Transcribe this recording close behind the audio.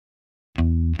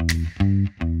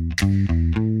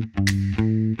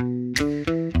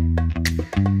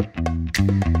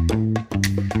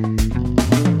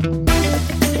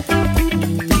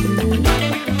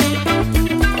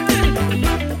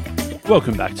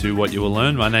Welcome back to What You Will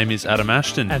Learn. My name is Adam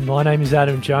Ashton. And my name is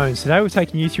Adam Jones. Today we're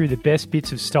taking you through the best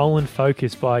bits of stolen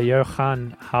focus by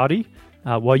Johann Hari.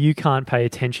 Why you can't pay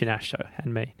attention, Ashto,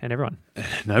 and me, and everyone.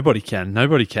 Nobody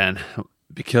can.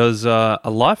 Because a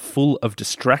life full of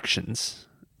distractions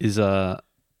is a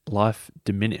life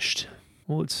diminished.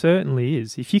 Well, it certainly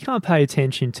is. If you can't pay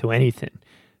attention to anything,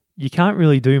 you can't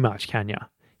really do much, can you?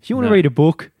 If you want to read a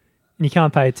book and you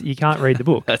can't read the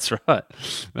book. That's right.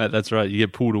 Mate, that's right. You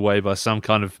get pulled away by some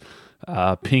kind of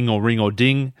ping or ring or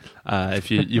ding. If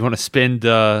you want to spend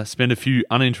a few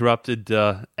uninterrupted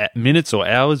minutes or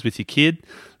hours with your kid,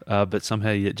 but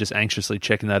somehow you're just anxiously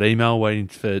checking that email, waiting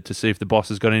to see if the boss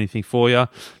has got anything for you.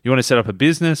 You want to set up a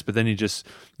business, but then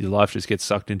your life just gets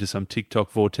sucked into some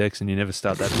TikTok vortex and you never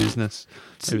start that business.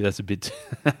 Maybe that's a bit...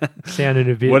 Sounded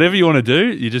a bit... Whatever you want to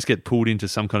do, you just get pulled into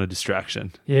some kind of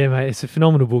distraction. Yeah, mate, it's a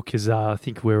phenomenal book because I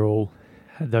think we're all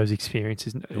had those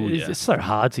experiences. Oh, yeah. It's so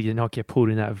hard to not get pulled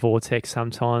in that vortex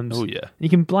sometimes. Oh, yeah. You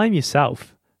can blame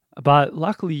yourself. But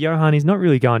luckily, Johann is not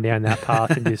really going down that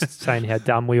path and just saying how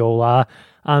dumb we all are.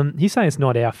 He's saying it's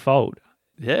not our fault.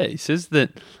 Yeah, he says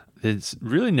that there's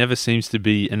really never seems to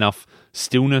be enough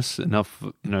stillness, enough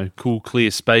cool,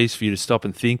 clear space for you to stop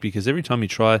and think, because every time you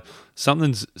try,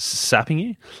 something's sapping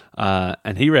you.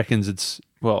 And he reckons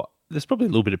there's probably a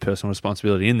little bit of personal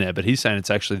responsibility in there, but he's saying it's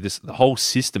actually the whole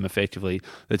system effectively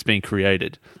that's being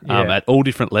created at all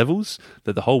different levels,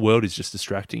 that the whole world is just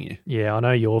distracting you. Yeah, I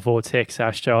know your vortex,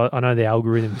 Ashto. I know the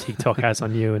algorithm TikTok has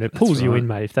on you, and it pulls you in,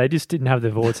 mate. If they just didn't have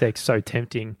the vortex so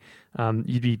tempting,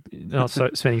 you'd be not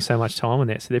spending so much time on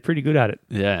there. So they're pretty good at it.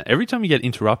 Yeah. Every time you get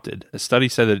interrupted,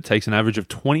 studies say that it takes an average of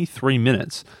 23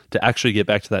 minutes to actually get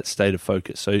back to that state of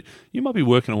focus. So you might be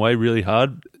working away really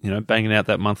hard, banging out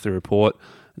that monthly report,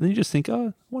 and then you just think, oh,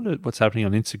 I wonder what's happening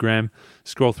on Instagram.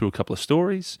 Scroll through a couple of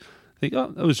stories. Think,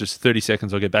 oh, it was just 30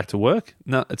 seconds, I'll get back to work.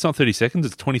 No, it's not 30 seconds.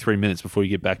 It's 23 minutes before you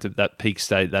get back to that peak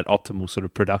state, that optimal sort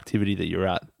of productivity that you're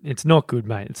at. It's not good,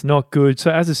 mate. It's not good. So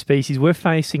as a species, we're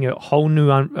facing a whole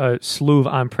new slew of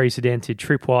unprecedented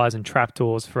tripwires and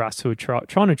trapdoors for us to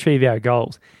trying to achieve our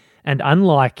goals. And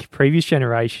unlike previous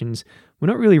generations, we're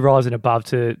not really rising above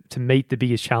to meet the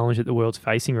biggest challenge that the world's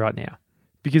facing right now.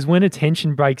 Because when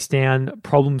attention breaks down,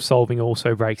 problem solving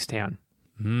also breaks down.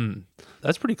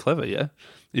 That's pretty clever, yeah?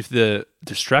 If the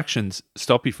distractions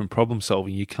stop you from problem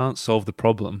solving, you can't solve the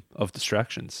problem of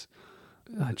distractions.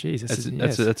 Oh, geez.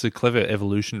 That's a clever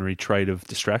evolutionary trait of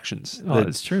distractions. Oh,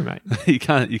 it's true, mate. You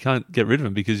can't get rid of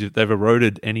them because they've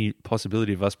eroded any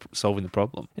possibility of us solving the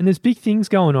problem. And there's big things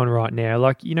going on right now.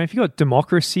 Like, if you've got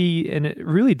democracy, and it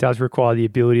really does require the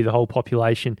ability of the whole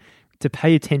population to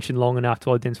pay attention long enough to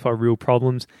identify real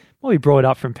problems. Might be brought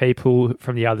up from people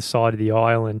from the other side of the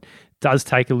aisle, and does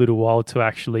take a little while to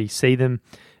actually see them.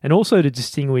 And also to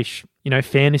distinguish,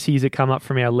 fantasies that come up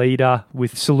from our leader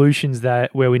with solutions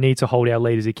where we need to hold our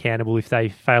leaders accountable if they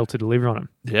fail to deliver on them.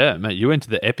 Yeah, mate, you went to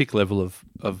the epic level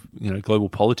of global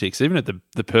politics. Even at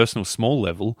the personal small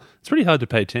level, it's pretty hard to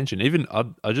pay attention. Even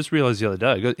I just realized the other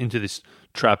day, I got into this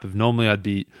trap of normally I'd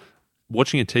be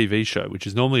watching a TV show, which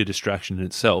is normally a distraction in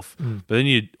itself, but then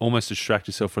you almost distract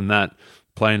yourself from that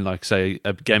playing, like, say,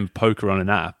 a game of poker on an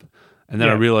app. And then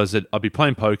I realized that I'd be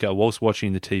playing poker whilst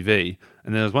watching the TV.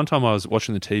 And then there was one time I was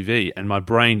watching the TV and my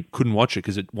brain couldn't watch it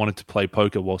because it wanted to play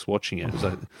poker whilst watching it. It was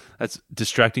like, that's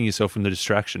distracting yourself from the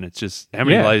distraction. It's just, how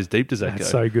many layers deep does that go? It's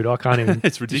so good. I can't even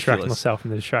it's ridiculous. Distract myself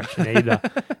from the distraction either.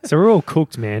 So we're all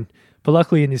cooked, man. But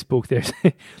luckily in this book, there's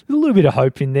a little bit of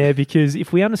hope in there, because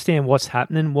if we understand what's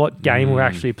happening, what game we're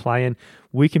actually playing,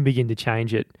 we can begin to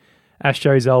change it.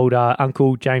 Ashto's old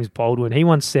uncle, James Baldwin, he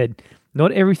once said,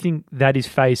 not everything that is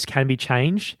faced can be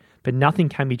changed, but nothing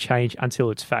can be changed until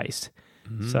it's faced.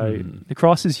 So the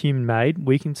cross is human-made.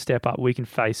 We can step up, we can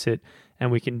face it,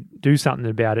 and we can do something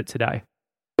about it today.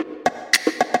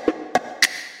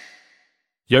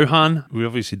 Johann, we've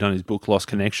obviously done his book, Lost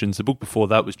Connections. The book before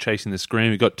that was Chasing the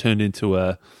Scream. It got turned into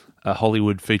a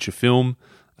Hollywood feature film.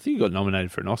 I think he got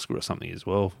nominated for an Oscar or something as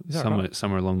well,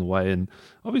 somewhere along the way. And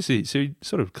obviously, so he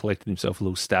sort of collected himself a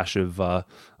little stash of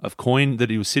coin that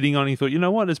he was sitting on. He thought, you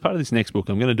know what, as part of this next book,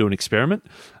 I'm going to do an experiment.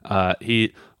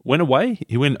 He went away.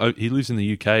 He lives in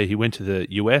the UK. He went to the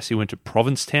US. He went to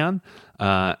Provincetown,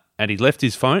 and he left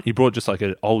his phone. He brought just like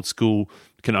an old school,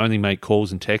 can only make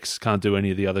calls and texts, can't do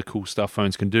any of the other cool stuff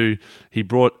phones can do. He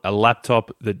brought a laptop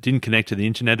that didn't connect to the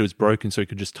internet. It was broken, so he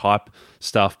could just type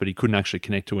stuff, but he couldn't actually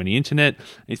connect to any internet.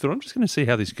 And he thought, I'm just going to see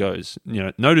how this goes.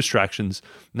 No distractions,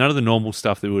 none of the normal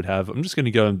stuff that we would have. I'm just going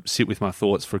to go and sit with my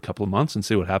thoughts for a couple of months and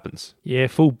see what happens. Yeah,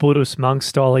 full Buddhist monk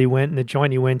style he went, and the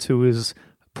joint he went to was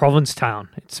Provincetown.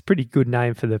 It's a pretty good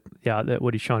name for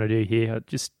what he's trying to do here. I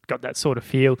just got that sort of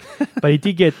feel. But he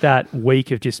did get that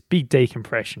week of just big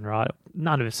decompression, right?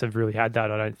 None of us have really had that,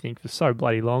 I don't think, for so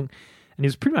bloody long. And he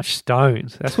was pretty much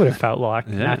stoned. That's what it felt like,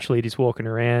 naturally just walking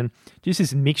around. Just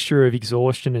this mixture of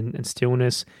exhaustion and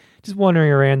stillness, just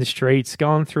wandering around the streets,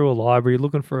 going through a library,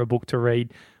 looking for a book to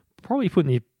read, probably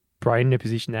putting your brain in a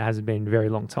position that hasn't been in a very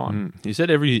long time. He said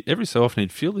every so often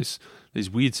he'd feel these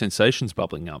weird sensations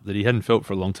bubbling up that he hadn't felt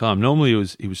for a long time. Normally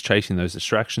he was chasing those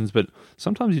distractions, but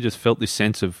sometimes he just felt this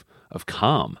sense of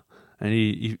calm. And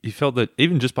he felt that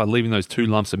even just by leaving those two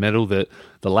lumps of metal, the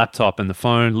laptop and the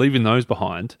phone, leaving those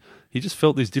behind, he just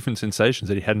felt these different sensations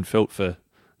that he hadn't felt for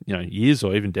years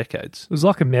or even decades. It was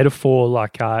like a metaphor,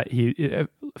 like it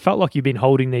felt like you've been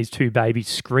holding these two babies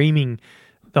screaming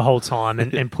the whole time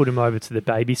and put them over to the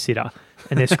babysitter,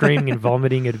 and they're screaming and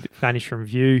vomiting and vanish from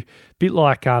view. Bit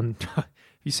like, have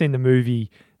you seen the movie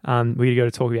We Got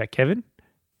to Talk About Kevin?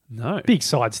 No. Big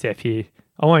sidestep here.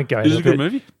 I won't go. Is it a good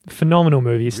movie? Phenomenal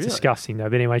movie. It's Really? Disgusting though.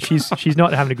 But anyway, she's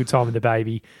not having a good time with the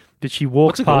baby, but she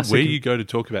walks What's it called? past. Where You Go to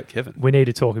Talk About Kevin? We need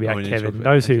to talk about We need to Kevin. talk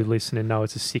about Those who Kevin. listen and know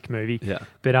it's a sick movie. Yeah.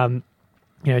 But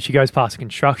she goes past a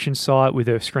construction site with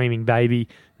her screaming baby,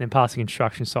 then past the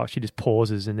construction site, she just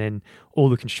pauses, and then all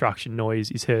the construction noise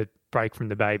is her break from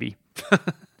the baby.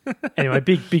 Anyway,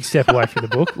 big step away from the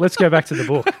book. Let's go back to the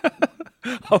book.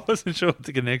 I wasn't sure what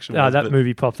the connection was. That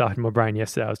movie popped up in my brain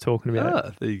yesterday. I was talking about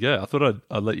it. There you go. I thought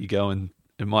I'd let you go, and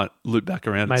it might loop back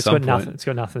around Mate, at some point. It's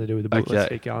got nothing to do with the book. Okay. Let's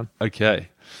keep going. Okay.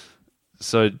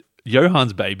 So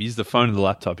Johan's babies, the phone and the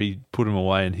laptop, he put them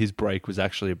away, and his break was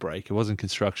actually a break. It wasn't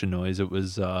construction noise. It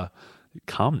was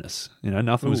calmness.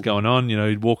 Nothing was going on.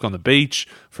 He'd walk on the beach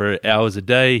for hours a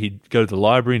day. He'd go to the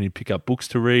library and he'd pick up books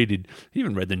to read. He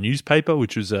even read the newspaper,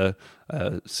 which was a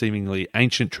seemingly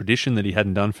ancient tradition that he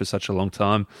hadn't done for such a long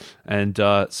time. And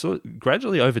so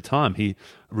gradually over time, he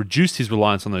reduced his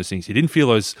reliance on those things. He didn't feel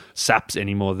those saps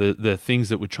anymore, the things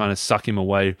that were trying to suck him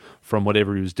away from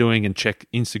whatever he was doing, and check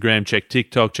Instagram, check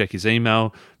TikTok, check his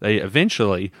email. They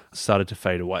eventually started to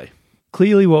fade away.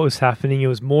 Clearly what was happening, it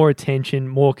was more attention,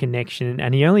 more connection,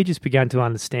 and he only just began to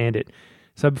understand it.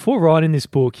 So before writing this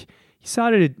book,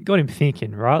 got him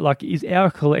thinking, right? Like, is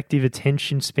our collective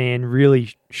attention span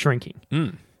really shrinking?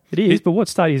 It is, but what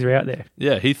studies are out there?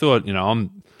 Yeah, he thought,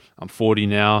 I'm 40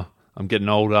 now, I'm getting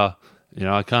older,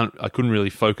 I couldn't really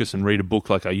focus and read a book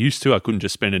like I used to. I couldn't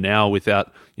just spend an hour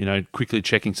without, quickly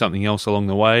checking something else along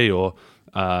the way,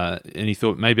 and he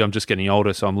thought maybe I'm just getting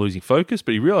older, so I'm losing focus.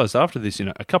 But he realized after this,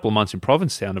 a couple of months in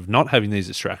Provincetown of not having these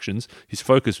distractions, his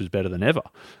focus was better than ever.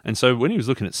 And so when he was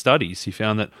looking at studies, he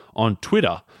found that on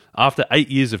Twitter, after 8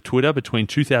 years of Twitter between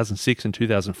 2006 and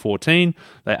 2014,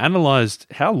 they analyzed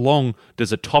how long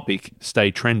does a topic stay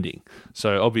trending.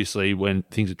 So obviously when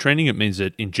things are trending, it means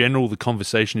that in general the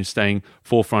conversation is staying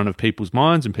forefront of people's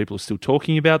minds and people are still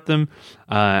talking about them.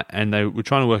 And they were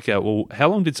trying to work out, well, how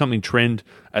long did something trend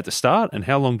at the start and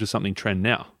how long does something trend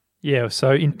now? Yeah,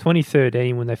 so in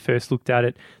 2013, when they first looked at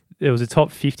it, there was a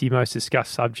top 50 most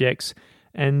discussed subjects,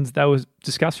 and they was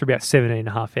discussed for about 17 and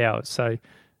a half hours. So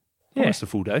yeah, almost a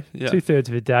full day. Yeah. 2/3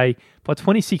 of a day. By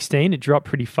 2016, it dropped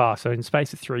pretty fast. So in the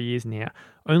space of 3 years now,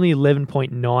 only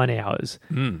 11.9 hours.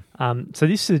 So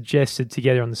this suggested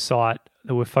together on the site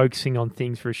that we're focusing on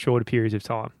things for a shorter periods of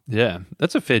time. Yeah,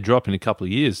 that's a fair drop in a couple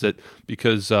of years.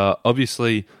 Because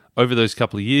obviously over those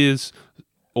couple of years,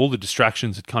 all the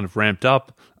distractions had kind of ramped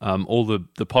up. All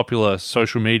the popular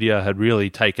social media had really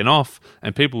taken off,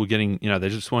 and people were getting, they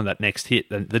just wanted that next hit,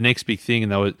 the next big thing,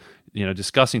 and they were,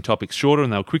 discussing topics shorter,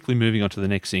 and they were quickly moving on to the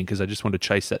next thing because they just wanted to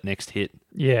chase that next hit.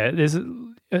 Yeah, there's a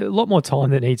lot more time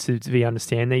that needs to be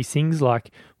understand these things.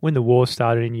 Like when the war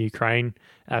started in Ukraine,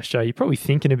 Astro, you're probably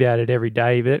thinking about it every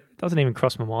day, but it doesn't even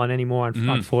cross my mind anymore,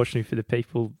 unfortunately for the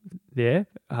people there.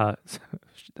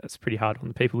 That's pretty hard on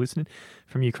the people listening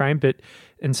from Ukraine.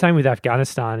 And same with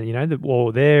Afghanistan, the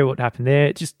war there, what happened there.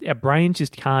 It just, our brains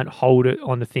just can't hold it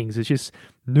on the things. It's just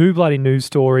new bloody news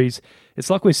stories. It's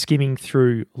like we're skimming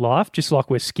through life, just like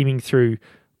we're skimming through,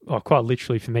 quite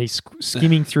literally for me,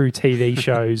 skimming through TV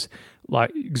shows,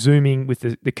 like zooming with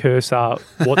the cursor,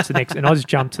 what's the next, and I just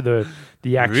jump to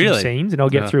the action scenes, and I'll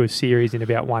get through a series in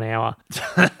about 1 hour.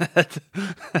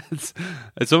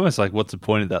 It's almost like, what's the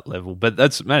point at that level? But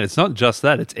it's not just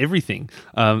that, it's everything.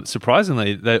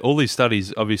 Surprisingly, all these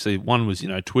studies, obviously, one was,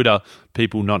 Twitter,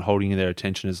 people not holding their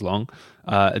attention as long.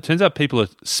 It turns out people are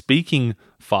speaking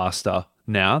faster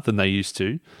now than they used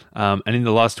to. And in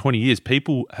the last 20 years,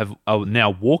 people are now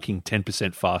walking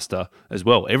 10% faster as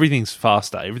well. Everything's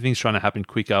faster. Everything's trying to happen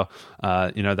quicker.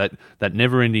 That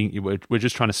never-ending, we're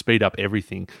just trying to speed up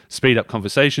everything. Speed up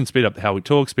conversation, speed up how we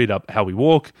talk, speed up how we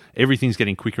walk. Everything's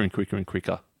getting quicker and quicker and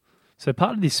quicker. So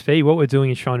part of this fee, what we're doing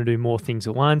is trying to do more things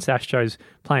at once. Astro's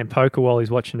playing poker while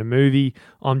he's watching a movie.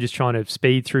 I'm just trying to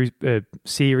speed through a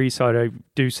series so I don't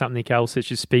do something else that's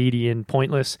just speedy and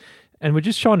pointless. And we're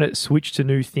just trying to switch to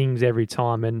new things every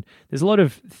time. And there's a lot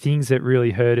of things that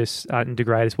really hurt us and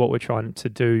degrade us, what we're trying to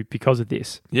do because of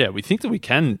this. Yeah, we think that we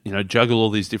can, juggle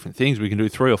all these different things. We can do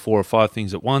 3 or 4 or 5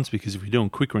 things at once, because if we do them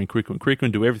quicker and quicker and quicker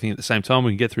and do everything at the same time,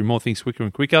 we can get through more things quicker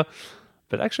and quicker.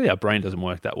 But actually, our brain doesn't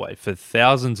work that way. For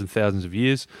thousands and thousands of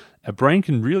years, our brain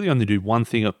can really only do one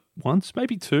thing at once,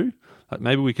 maybe 2. Like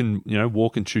maybe we can,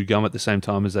 walk and chew gum at the same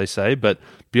time, as they say. But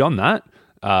beyond that,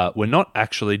 we're not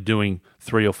actually doing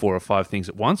 3 or 4 or 5 things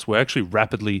at once. We're actually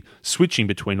rapidly switching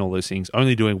between all those things,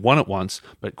 only doing one at once,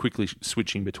 but quickly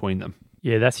switching between them.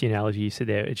 Yeah, that's the analogy you said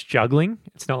there. It's juggling.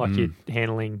 It's not like you're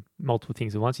handling multiple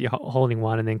things at once. You're holding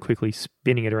one and then quickly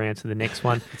spinning it around to the next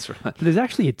one. That's right. But there's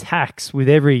actually a tax with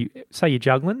every, say you're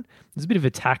juggling, there's a bit of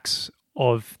a tax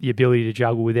of the ability to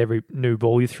juggle with every new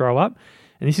ball you throw up.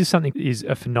 And this is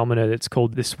a phenomena that's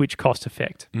called the switch cost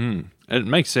effect. And it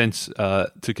makes sense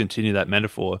to continue that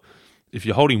metaphor. If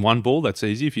you're holding one ball, that's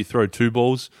easy. If you throw 2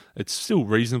 balls, it's still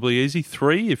reasonably easy.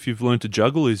 3, if you've learned to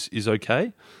juggle, is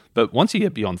okay. But once you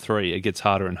get beyond 3, it gets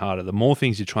harder and harder. The more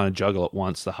things you're trying to juggle at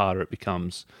once, the harder it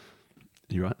becomes.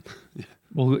 You right? Yeah.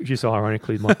 Well, just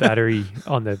ironically, my battery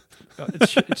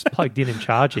it's plugged in and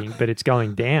charging, but it's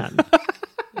going down.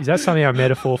 Is that somehow a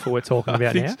metaphor for what we're talking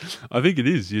about now? I think it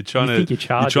is. You're trying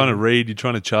to read, you're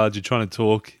trying to charge, you're trying to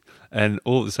talk, and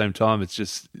all at the same time, it's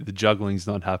just the juggling's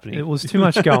not happening. It was too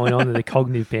much going on in the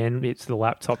cognitive bandwidth. The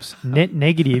laptop's net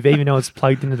negative, even though it's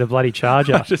plugged into the bloody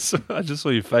charger. I just saw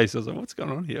your face. I was like, what's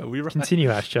going on here? Are we right? Continue,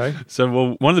 Astro.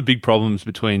 So, one of the big problems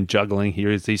between juggling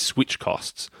here is these switch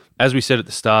costs. As we said at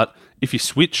the start, if you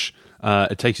switch,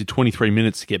 it takes you 23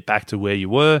 minutes to get back to where you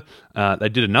were. They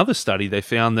did another study. They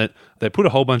found that they put a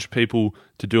whole bunch of people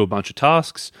to do a bunch of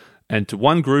tasks, and to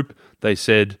one group, they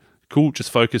said, cool, just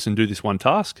focus and do this one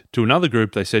task. To another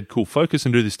group, they said, cool, focus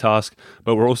and do this task,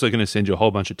 but we're also going to send you a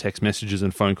whole bunch of text messages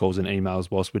and phone calls and emails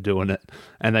whilst we're doing it.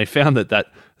 And they found that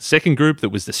second group that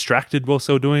was distracted whilst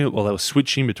they were doing it, while they were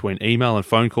switching between email and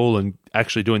phone call and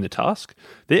actually doing the task,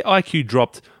 their IQ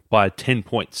dropped by 10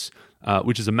 points,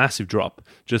 which is a massive drop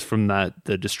just from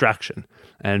the distraction.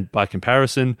 And by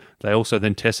comparison, they also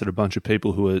then tested a bunch of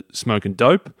people who were smoking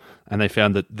dope, and they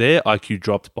found that their IQ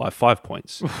dropped by 5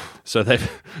 points. So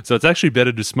it's actually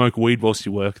better to smoke weed whilst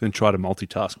you work than try to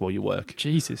multitask while you work.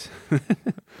 Jesus.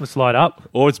 Let's light up.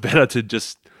 Or it's better to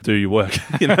just do your work.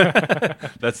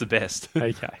 That's the best.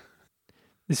 Okay.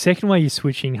 The second way you're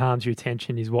switching harms your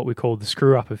attention is what we call the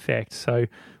screw-up effect. So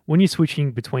when you're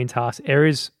switching between tasks,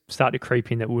 errors start to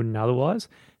creep in that wouldn't otherwise.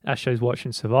 Astro's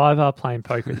watching Survivor, playing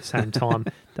poker at the same time,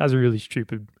 does a really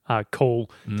stupid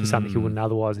call to something he wouldn't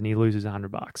otherwise, and he loses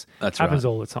 $100. That's happens right.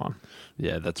 all the time.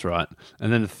 Yeah, that's right.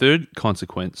 And then the third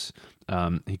consequence,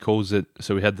 he calls it.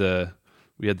 So we had the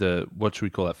what should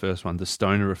we call that first one? The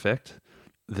stoner effect,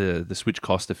 the switch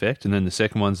cost effect, and then the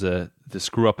second one's the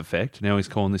screw up effect. Now he's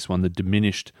calling this one the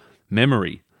diminished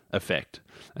memory effect.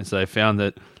 And so they found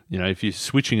that, if you're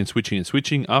switching and switching and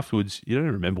switching, afterwards, you don't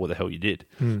even remember what the hell you did.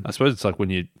 I suppose it's like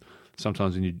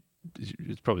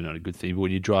it's probably not a good thing, but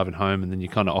when you're driving home and then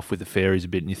you're kind of off with the fairies a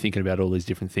bit and you're thinking about all these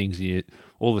different things, and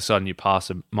all of a sudden you pass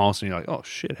a milestone and you're like, oh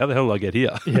shit, how the hell did I get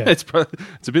here? Yeah. It's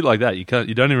a bit like that. You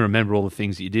don't even remember all the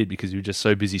things that you did because you were just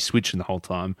so busy switching the whole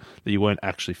time that you weren't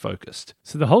actually focused.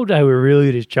 So the whole day we're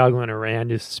really just juggling around,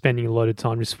 just spending a lot of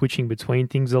time just switching between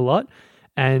things a lot.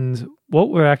 And what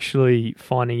we're actually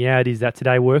finding out is that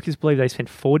today workers believe they spend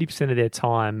 40% of their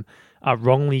time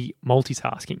wrongly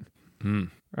multitasking.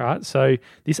 Right? So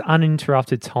this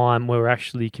uninterrupted time where we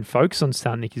actually can focus on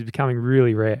something is becoming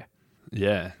really rare.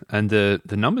 Yeah, and the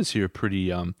numbers here are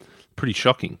pretty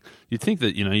shocking. You'd think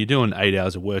that, you're doing 8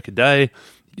 hours of work a day,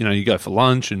 you go for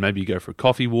lunch and maybe you go for a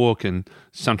coffee walk and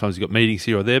sometimes you've got meetings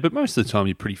here or there, but most of the time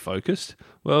you're pretty focused.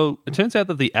 Well, it turns out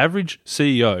that the average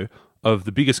CEO of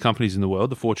the biggest companies in the world,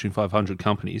 the Fortune 500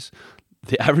 companies,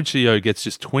 the average CEO gets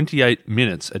just 28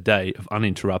 minutes a day of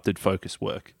uninterrupted focused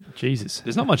work. Jesus.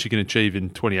 There's not much you can achieve in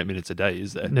 28 minutes a day,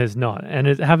 is there? There's not. And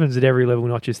it happens at every level,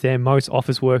 not just there. Most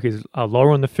office workers are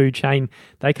lower on the food chain.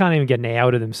 They can't even get an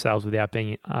hour to themselves without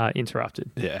being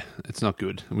interrupted. Yeah, it's not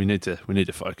good. We need to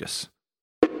focus.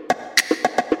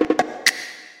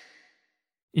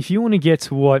 If you want to get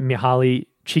to what Mihaly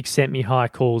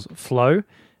Csikszentmihalyi calls flow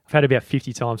We've had about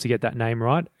 50 times to get that name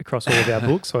right across all of our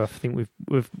books, so I think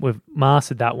we've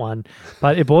mastered that one.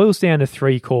 But it boils down to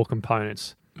 3 core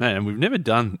components. Man, we've never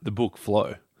done the book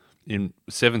Flow in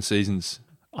 7 seasons.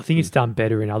 I think it's done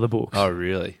better in other books. Oh,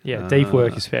 really? Yeah, deep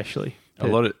work especially. A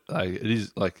lot of it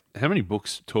is like, how many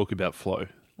books talk about flow?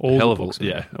 All a hell the of books, a,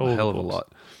 yeah, all a hell the of a books.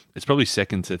 lot. It's probably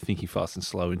second to Thinking Fast and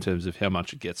Slow in terms of how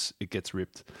much it gets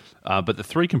ripped. But the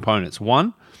 3 components: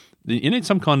 one, you need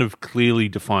some kind of clearly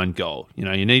defined goal. You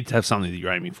know, you need to have something that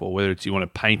you're aiming for. Whether it's you want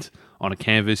to paint on a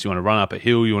canvas, you want to run up a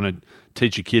hill, you want to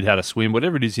teach a kid how to swim,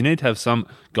 whatever it is, you need to have some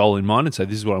goal in mind and say,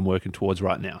 this is what I'm working towards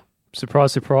right now.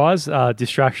 Surprise, surprise,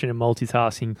 distraction and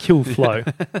multitasking kill flow,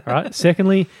 right?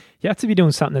 Secondly, you have to be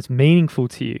doing something that's meaningful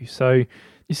to you. So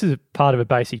this is a part of a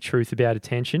basic truth about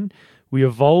attention. We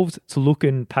evolved to look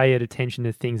and pay attention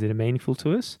to things that are meaningful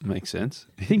to us. Makes sense.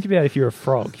 Think about if you're a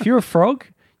frog. If you're a frog,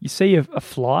 you see a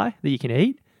fly that you can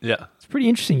eat. Yeah. It's pretty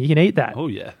interesting. You can eat that. Oh,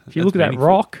 yeah. If you look at that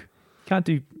rock, you can't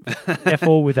do F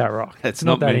all with that rock. It's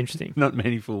not that interesting. Not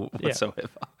meaningful whatsoever.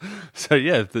 Yeah. So,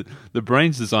 yeah, the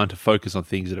brain's designed to focus on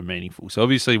things that are meaningful. So,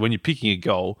 obviously, when you're picking a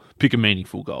goal, pick a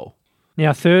meaningful goal.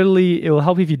 Now, thirdly, it will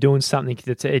help if you're doing something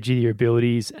that's edge of your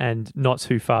abilities and not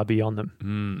too far beyond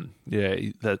them. Yeah,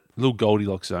 that little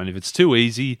Goldilocks zone. If it's too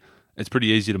easy, it's pretty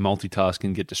easy to multitask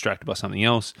and get distracted by something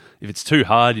else. If it's too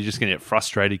hard, you're just going to get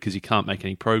frustrated because you can't make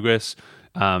any progress.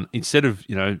 Instead of,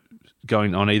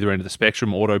 going on either end of the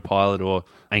spectrum, autopilot or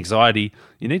anxiety,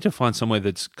 you need to find somewhere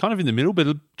that's kind of in the middle,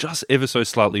 but just ever so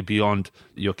slightly beyond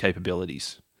your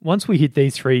capabilities. Once we hit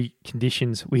these 3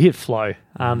 conditions, we hit flow.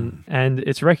 And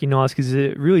it's recognized because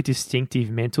it's a really distinctive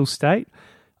mental state.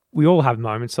 We all have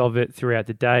moments of it throughout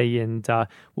the day. And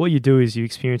what you do is you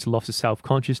experience a loss of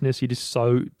self-consciousness. You're just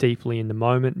so deeply in the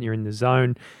moment and you're in the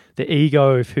zone. The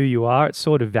ego of who you are, it's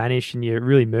sort of vanished and you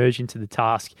really merge into the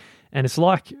task. And it's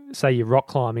like, say, you're rock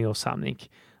climbing or something.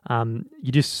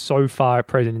 You're just so far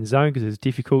present in the zone because it's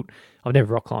difficult. I've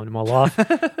never rock climbed in my life,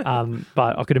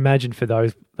 but I could imagine for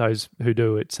those who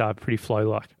do, it's pretty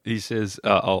flow-like. He says,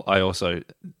 I also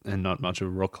am not much of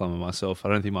a rock climber myself. I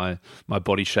don't think my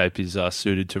body shape is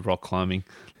suited to rock climbing.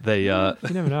 They You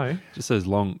never know. just those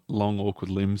long, awkward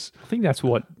limbs. I think that's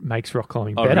what makes rock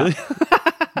climbing Oh, better. really?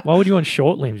 Why would you want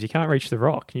short limbs? You can't reach the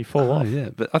rock and you fall off. Yeah,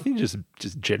 but I think just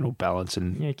general balance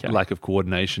and Okay. lack of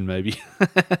coordination, maybe.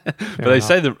 But they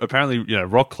say that apparently,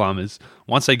 rock climbers,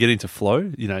 once they get into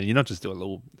flow, you're not just doing a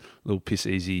little piss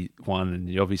easy one, and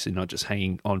you're obviously not just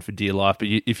hanging on for dear life. But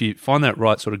if you find that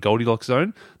right sort of Goldilocks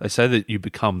zone, they say that you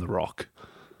become the rock,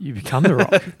 You become the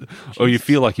rock. or you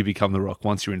feel like you become the rock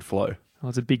once you're in flow. Oh,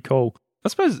 it's a big call. I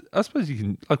suppose you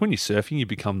can, like when you're surfing, you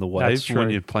become the wave. That's true. When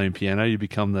you're playing piano, you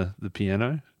become the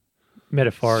piano.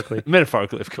 Metaphorically.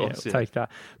 Metaphorically, of course. Yeah, we'll take that.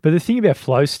 But the thing about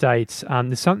flow states,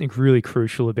 there's something really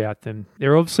crucial about them.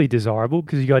 They're obviously desirable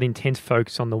because you got intense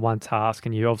focus on the one task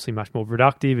and you're obviously much more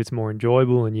productive, it's more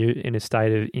enjoyable, and you're in a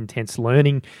state of intense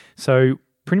learning. So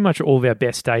pretty much all of our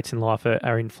best states in life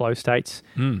are in flow states,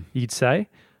 you'd say.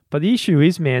 But the issue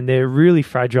is, man, they're really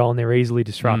fragile and they're easily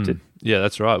disrupted. Yeah,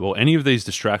 that's right. Well, any of these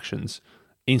distractions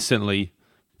instantly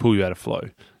pull you out of flow.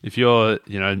 If you're,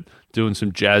 doing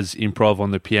some jazz improv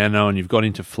on the piano and you've got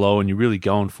into flow and you're really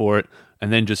going for it,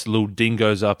 and then just a little ding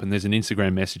goes up and there's an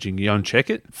Instagram messaging, you go and check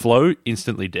it, flow,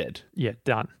 instantly dead. Yeah,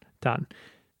 done.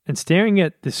 And staring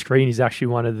at the screen is actually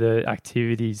one of the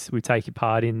activities we take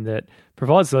part in that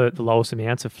provides the lowest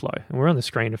amounts of flow. And we're on the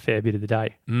screen a fair bit of the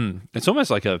day. It's almost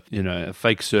like a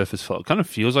fake surface flow. It kind of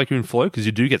feels like you're in flow because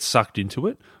you do get sucked into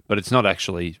it, but it's not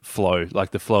actually flow,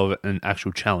 like the flow of an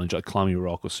actual challenge, like climbing a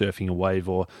rock or surfing a wave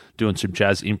or doing some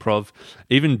jazz improv.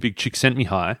 Even Big Chick Sent Me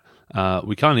High.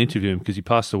 We can't interview him because he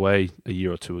passed away a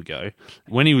year or two ago.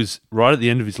 When he was right at the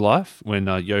end of his life, when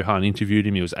Johan interviewed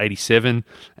him, he was 87,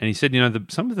 and he said,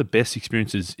 some of the best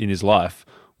experiences in his life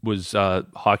was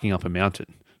hiking up a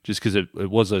mountain, just because it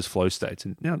was those flow states.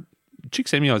 And now, Chick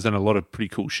Sent Me High has done a lot of pretty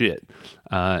cool shit.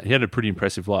 He had a pretty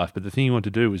impressive life, but the thing he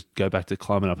wanted to do was go back to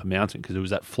climbing up a mountain because it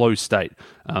was that flow state,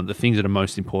 the things that are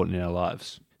most important in our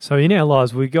lives. So in our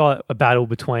lives, we got a battle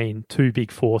between 2 big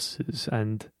forces,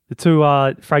 and the 2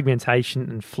 are fragmentation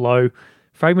and flow.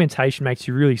 Fragmentation makes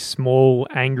you really small,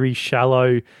 angry,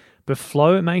 shallow, but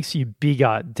flow, it makes you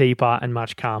bigger, deeper, and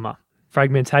much calmer.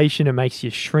 Fragmentation, it makes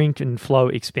you shrink, and flow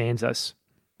expands us.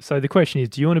 So the question is,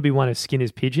 do you want to be one of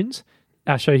Skinner's pigeons?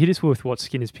 Asho, hit us with what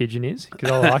Skinner's pigeon is, because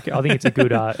I like it. I think it's a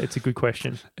good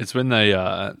question. It's when they,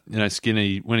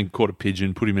 Skinny went and caught a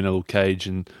pigeon, put him in a little cage,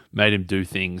 and made him do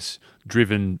things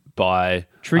driven by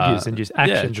triggers and just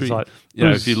actions. It's like,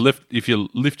 if you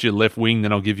lift your left wing,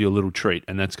 then I'll give you a little treat,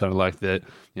 and that's kind of like the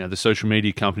social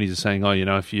media companies are saying,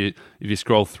 if you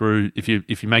scroll through, if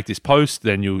you make this post,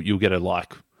 then you'll get a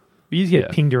like. You just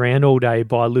get pinged around all day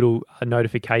by little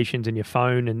notifications in your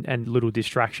phone and little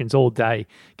distractions all day.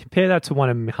 Compare that to one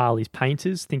of Harley's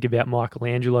painters. Think about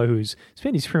Michelangelo, who's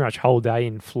spent his pretty much whole day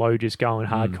in flow, just going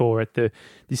hardcore at the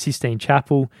Sistine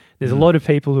Chapel. There's a lot of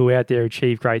people who out there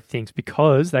achieve great things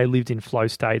because they lived in flow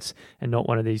states and not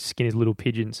one of these skinny little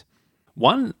pigeons.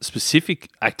 One specific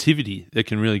activity that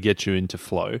can really get you into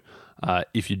flow,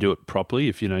 if you do it properly,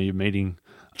 if you're meeting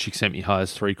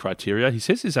Csikszentmihalyi's 3 criteria, he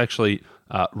says is actually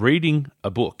reading a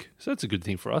book. So that's a good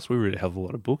thing for us. We really have a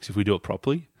lot of books if we do it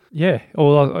properly. Yeah,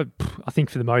 well, I think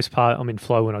for the most part, I'm in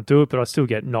flow when I do it, but I still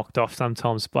get knocked off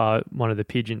sometimes by one of the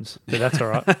pigeons. But that's all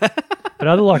right. But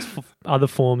other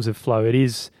forms of flow, it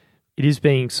is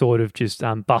being sort of just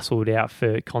bustled out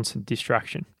for constant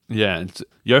distraction. Yeah,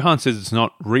 Johan says it's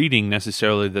not reading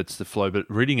necessarily that's the flow, but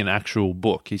reading an actual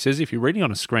book. He says if you're reading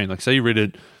on a screen, like say you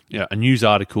read a news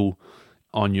article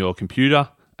on your computer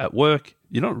at work,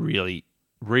 you're not really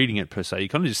reading it per se. You're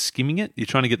kind of just skimming it. You're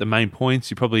trying to get the main points.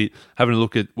 You're probably having a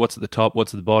look at what's at the top,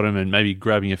 what's at the bottom, and maybe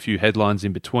grabbing a few headlines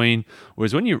in between.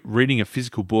 Whereas when you're reading a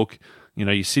physical book,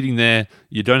 you're sitting there,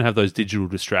 you don't have those digital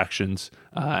distractions,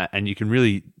 and you can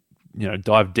really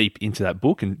dive deep into that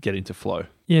book and get into flow.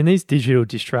 Yeah, and these digital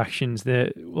distractions,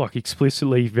 they're like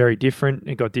explicitly very different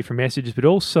and got different messages, but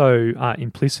also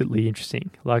implicitly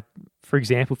interesting. Like, for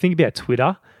example, think about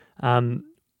Twitter.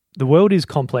 The world is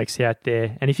complex out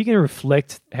there, and if you're going to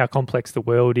reflect how complex the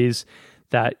world is,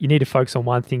 that you need to focus on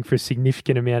one thing for a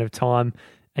significant amount of time,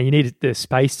 and you need the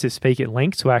space to speak at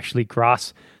length to actually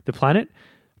grasp the planet.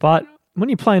 But when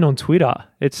you're playing on Twitter,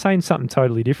 it's saying something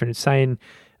totally different. It's saying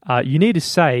you need to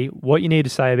say what you need to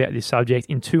say about this subject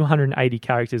in 280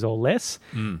 characters or less,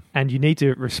 and you need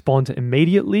to respond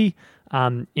immediately,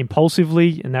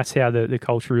 impulsively, and that's how the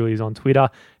culture really is on Twitter,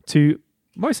 to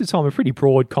most of the time a pretty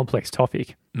broad, complex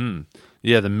topic.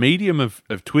 Yeah, the medium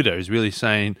of Twitter is really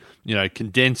saying,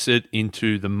 condense it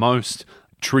into the most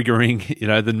triggering,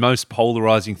 the most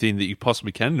polarizing thing that you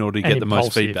possibly can in order to get the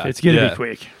most feedback. It's going to be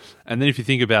quick. And then if you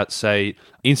think about, say,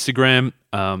 Instagram,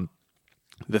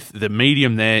 the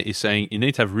medium there is saying you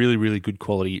need to have really, really good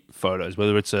quality photos,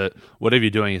 whether it's whatever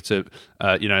you're doing, it's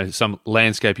some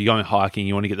landscape, you're going hiking,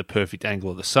 you want to get the perfect angle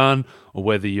of the sun, or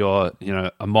whether you're,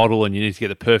 a model and you need to get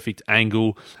the perfect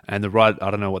angle and the right,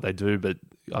 I don't know what they do, but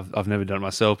I've never done it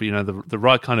myself, but the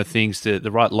right kind of things, the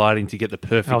right lighting to get the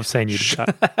perfect... I've seen you do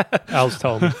that. Al's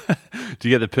told me. To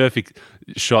get the perfect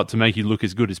shot to make you look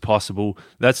as good as possible.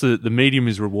 That's the medium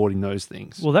is rewarding those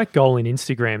things. Well, that goal in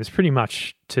Instagram is pretty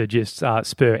much to just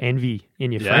spur envy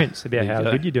in your friends about how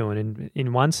good you're doing. And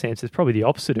in one sense, it's probably the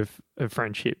opposite of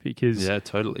friendship, because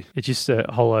totally. It's just a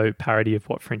hollow parody of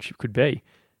what friendship could be.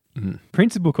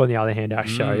 Prince's book, on the other hand,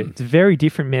 show it's a very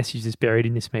different message that's buried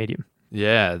in this medium.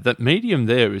 Yeah, that medium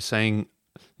there is saying,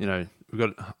 we've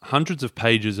got hundreds of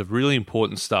pages of really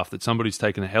important stuff that somebody's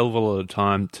taken a hell of a lot of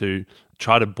time to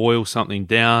try to boil something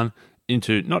down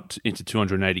into, not into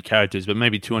 280 characters, but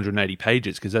maybe 280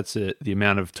 pages, because that's the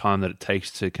amount of time that it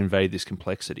takes to convey this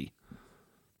complexity.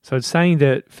 So it's saying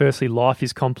that, firstly, life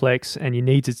is complex and you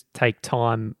need to take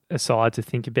time aside to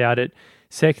think about it.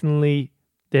 Secondly,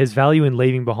 there's value in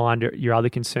leaving behind your other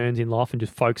concerns in life and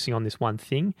just focusing on this one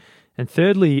thing. And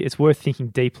thirdly, it's worth thinking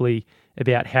deeply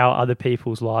about how other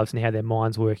people's lives and how their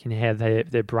minds work and how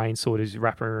their brain sort of is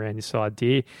wrapping around this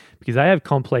idea, because they have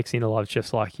complex inner lives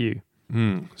just like you.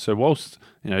 So whilst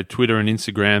Twitter and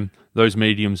Instagram, those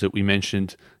mediums that we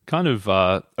mentioned, kind of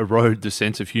erode the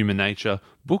sense of human nature,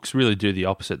 books really do the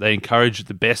opposite. They encourage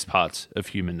the best parts of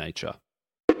human nature.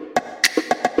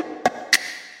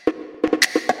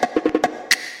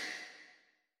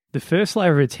 The first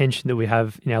layer of attention that we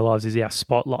have in our lives is our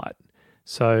spotlight.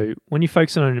 So when you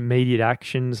focus on immediate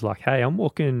actions like, hey, I'm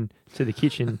walking to the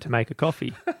kitchen to make a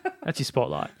coffee, that's your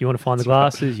spotlight. You want to find the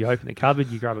glasses, you open the cupboard,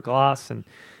 you grab a glass, and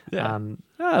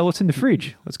what's in the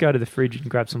fridge? Let's go to the fridge and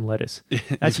grab some lettuce.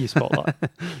 That's your spotlight.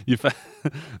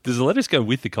 Does the lettuce go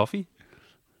with the coffee?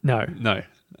 No.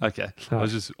 Okay. No. I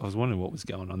was wondering what was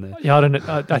going on there. Yeah, I don't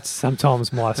know. That's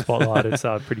sometimes my spotlight. It's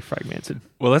pretty fragmented.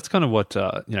 Well, that's kind of what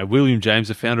William James,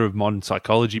 the founder of modern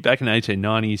psychology, back in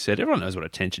 1890, he said everyone knows what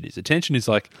attention is. Attention is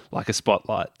like a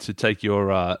spotlight. To take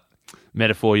your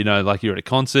metaphor, like you're at a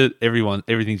concert,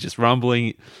 everything's just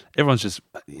rumbling. Everyone's just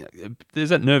there's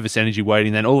that nervous energy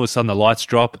waiting. Then all of a sudden the lights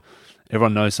drop.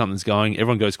 Everyone knows something's going.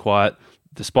 Everyone goes quiet.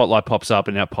 The spotlight pops up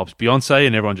and out pops Beyonce,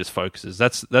 and everyone just focuses.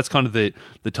 That's kind of the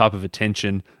type of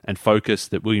attention and focus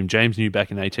that William James knew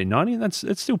back in 1890,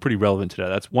 and it's still pretty relevant today.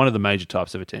 That's one of the major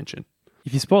types of attention.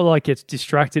 If your spotlight gets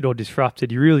distracted or disrupted,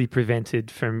 you're really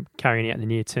prevented from carrying out the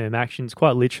near-term actions.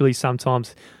 Quite literally,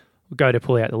 sometimes we'll go to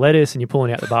pull out the lettuce and you're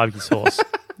pulling out the barbecue sauce,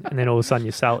 and then all of a sudden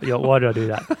you're like, why did I do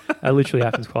that? That literally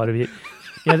happens quite a bit.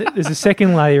 There's a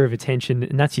second layer of attention,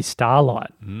 and that's your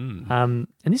starlight. And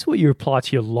this is what you apply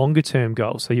to your longer term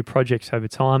goals. So your projects over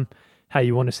time, how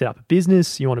you want to set up a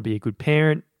business, you want to be a good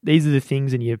parent. These are the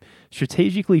things, and you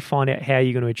strategically find out how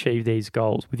you're going to achieve these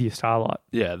goals with your starlight.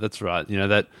 Yeah, that's right.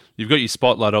 That you've got your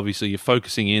spotlight, obviously, you're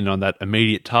focusing in on that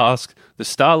immediate task. The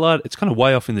starlight, it's kind of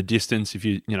way off in the distance. If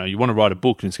you want to write a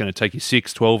book and it's going to take you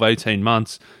 6, 12, 18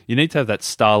 months, you need to have that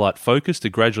starlight focus to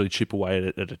gradually chip away at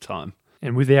it at a time.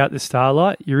 And without the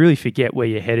starlight, you really forget where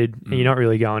you're headed and you're not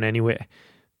really going anywhere.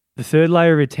 The third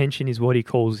layer of attention is what he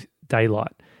calls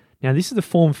daylight. Now, this is the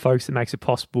form, folks, that makes it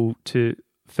possible to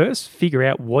first figure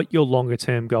out what your longer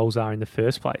term goals are in the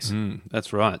first place.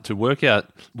 That's right. To work out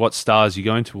what stars you're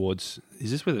going towards.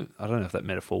 Is this where I don't know if that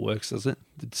metaphor works, does it?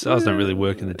 The stars don't really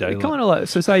work in the daylight. Kind of like,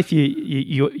 so say if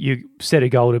you set a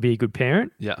goal to be a good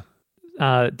parent. Yeah.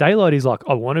 Daylight is like,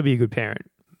 I want to be a good parent.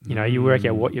 You work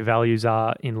out what your values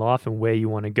are in life and where you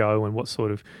want to go and what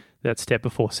sort of that step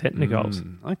before setting the goals.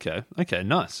 Okay,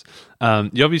 nice.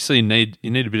 You obviously need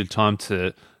a bit of time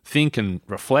to think and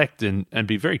reflect and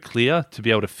be very clear to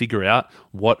be able to figure out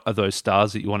what are those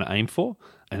stars that you want to aim for.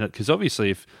 And because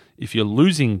obviously if you're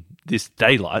losing this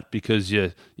daylight because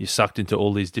you're sucked into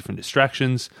all these different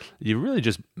distractions, you're really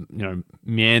just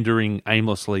meandering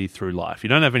aimlessly through life. You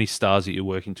don't have any stars that you're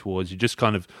working towards. You're just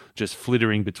kind of just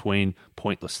flittering between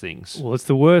pointless things. Well, it's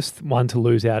the worst one to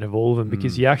lose out of all of them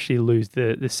because you actually lose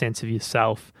the sense of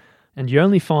yourself. And you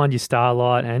only find your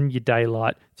starlight and your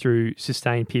daylight through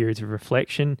sustained periods of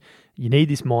reflection. You need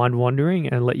this mind wandering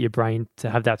and let your brain to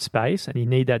have that space, and you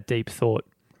need that deep thought.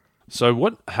 So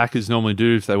what hackers normally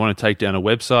do if they want to take down a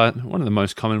website, one of the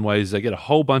most common ways is they get a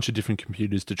whole bunch of different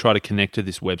computers to try to connect to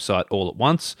this website all at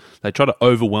once. They try to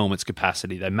overwhelm its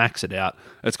capacity. They max it out.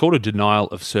 It's called a denial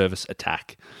of service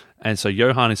attack. And so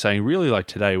Johan is saying, really, like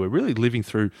today, we're really living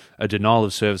through a denial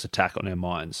of service attack on our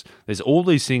minds. There's all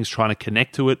these things trying to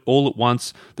connect to it all at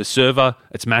once. The server,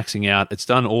 it's maxing out. It's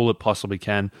done all it possibly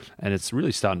can, and it's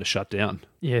really starting to shut down.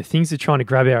 Yeah, things are trying to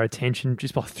grab our attention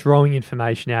just by throwing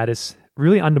information at us,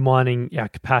 really undermining our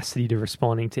capacity to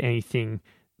responding to anything.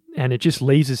 And it just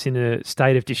leaves us in a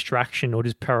state of distraction or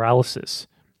just paralysis.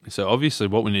 So obviously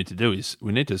what we need to do is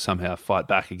we need to somehow fight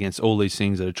back against all these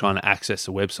things that are trying to access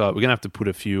the website. We're going to have to put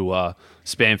a few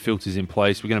spam filters in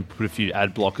place. We're going to put a few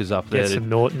ad blockers up there. Get some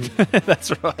Norton.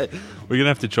 That's right. We're going to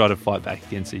have to try to fight back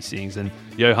against these things. And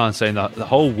Johan's saying that the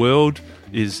whole world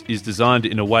is designed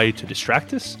in a way to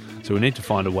distract us. So we need to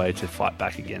find a way to fight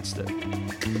back against it.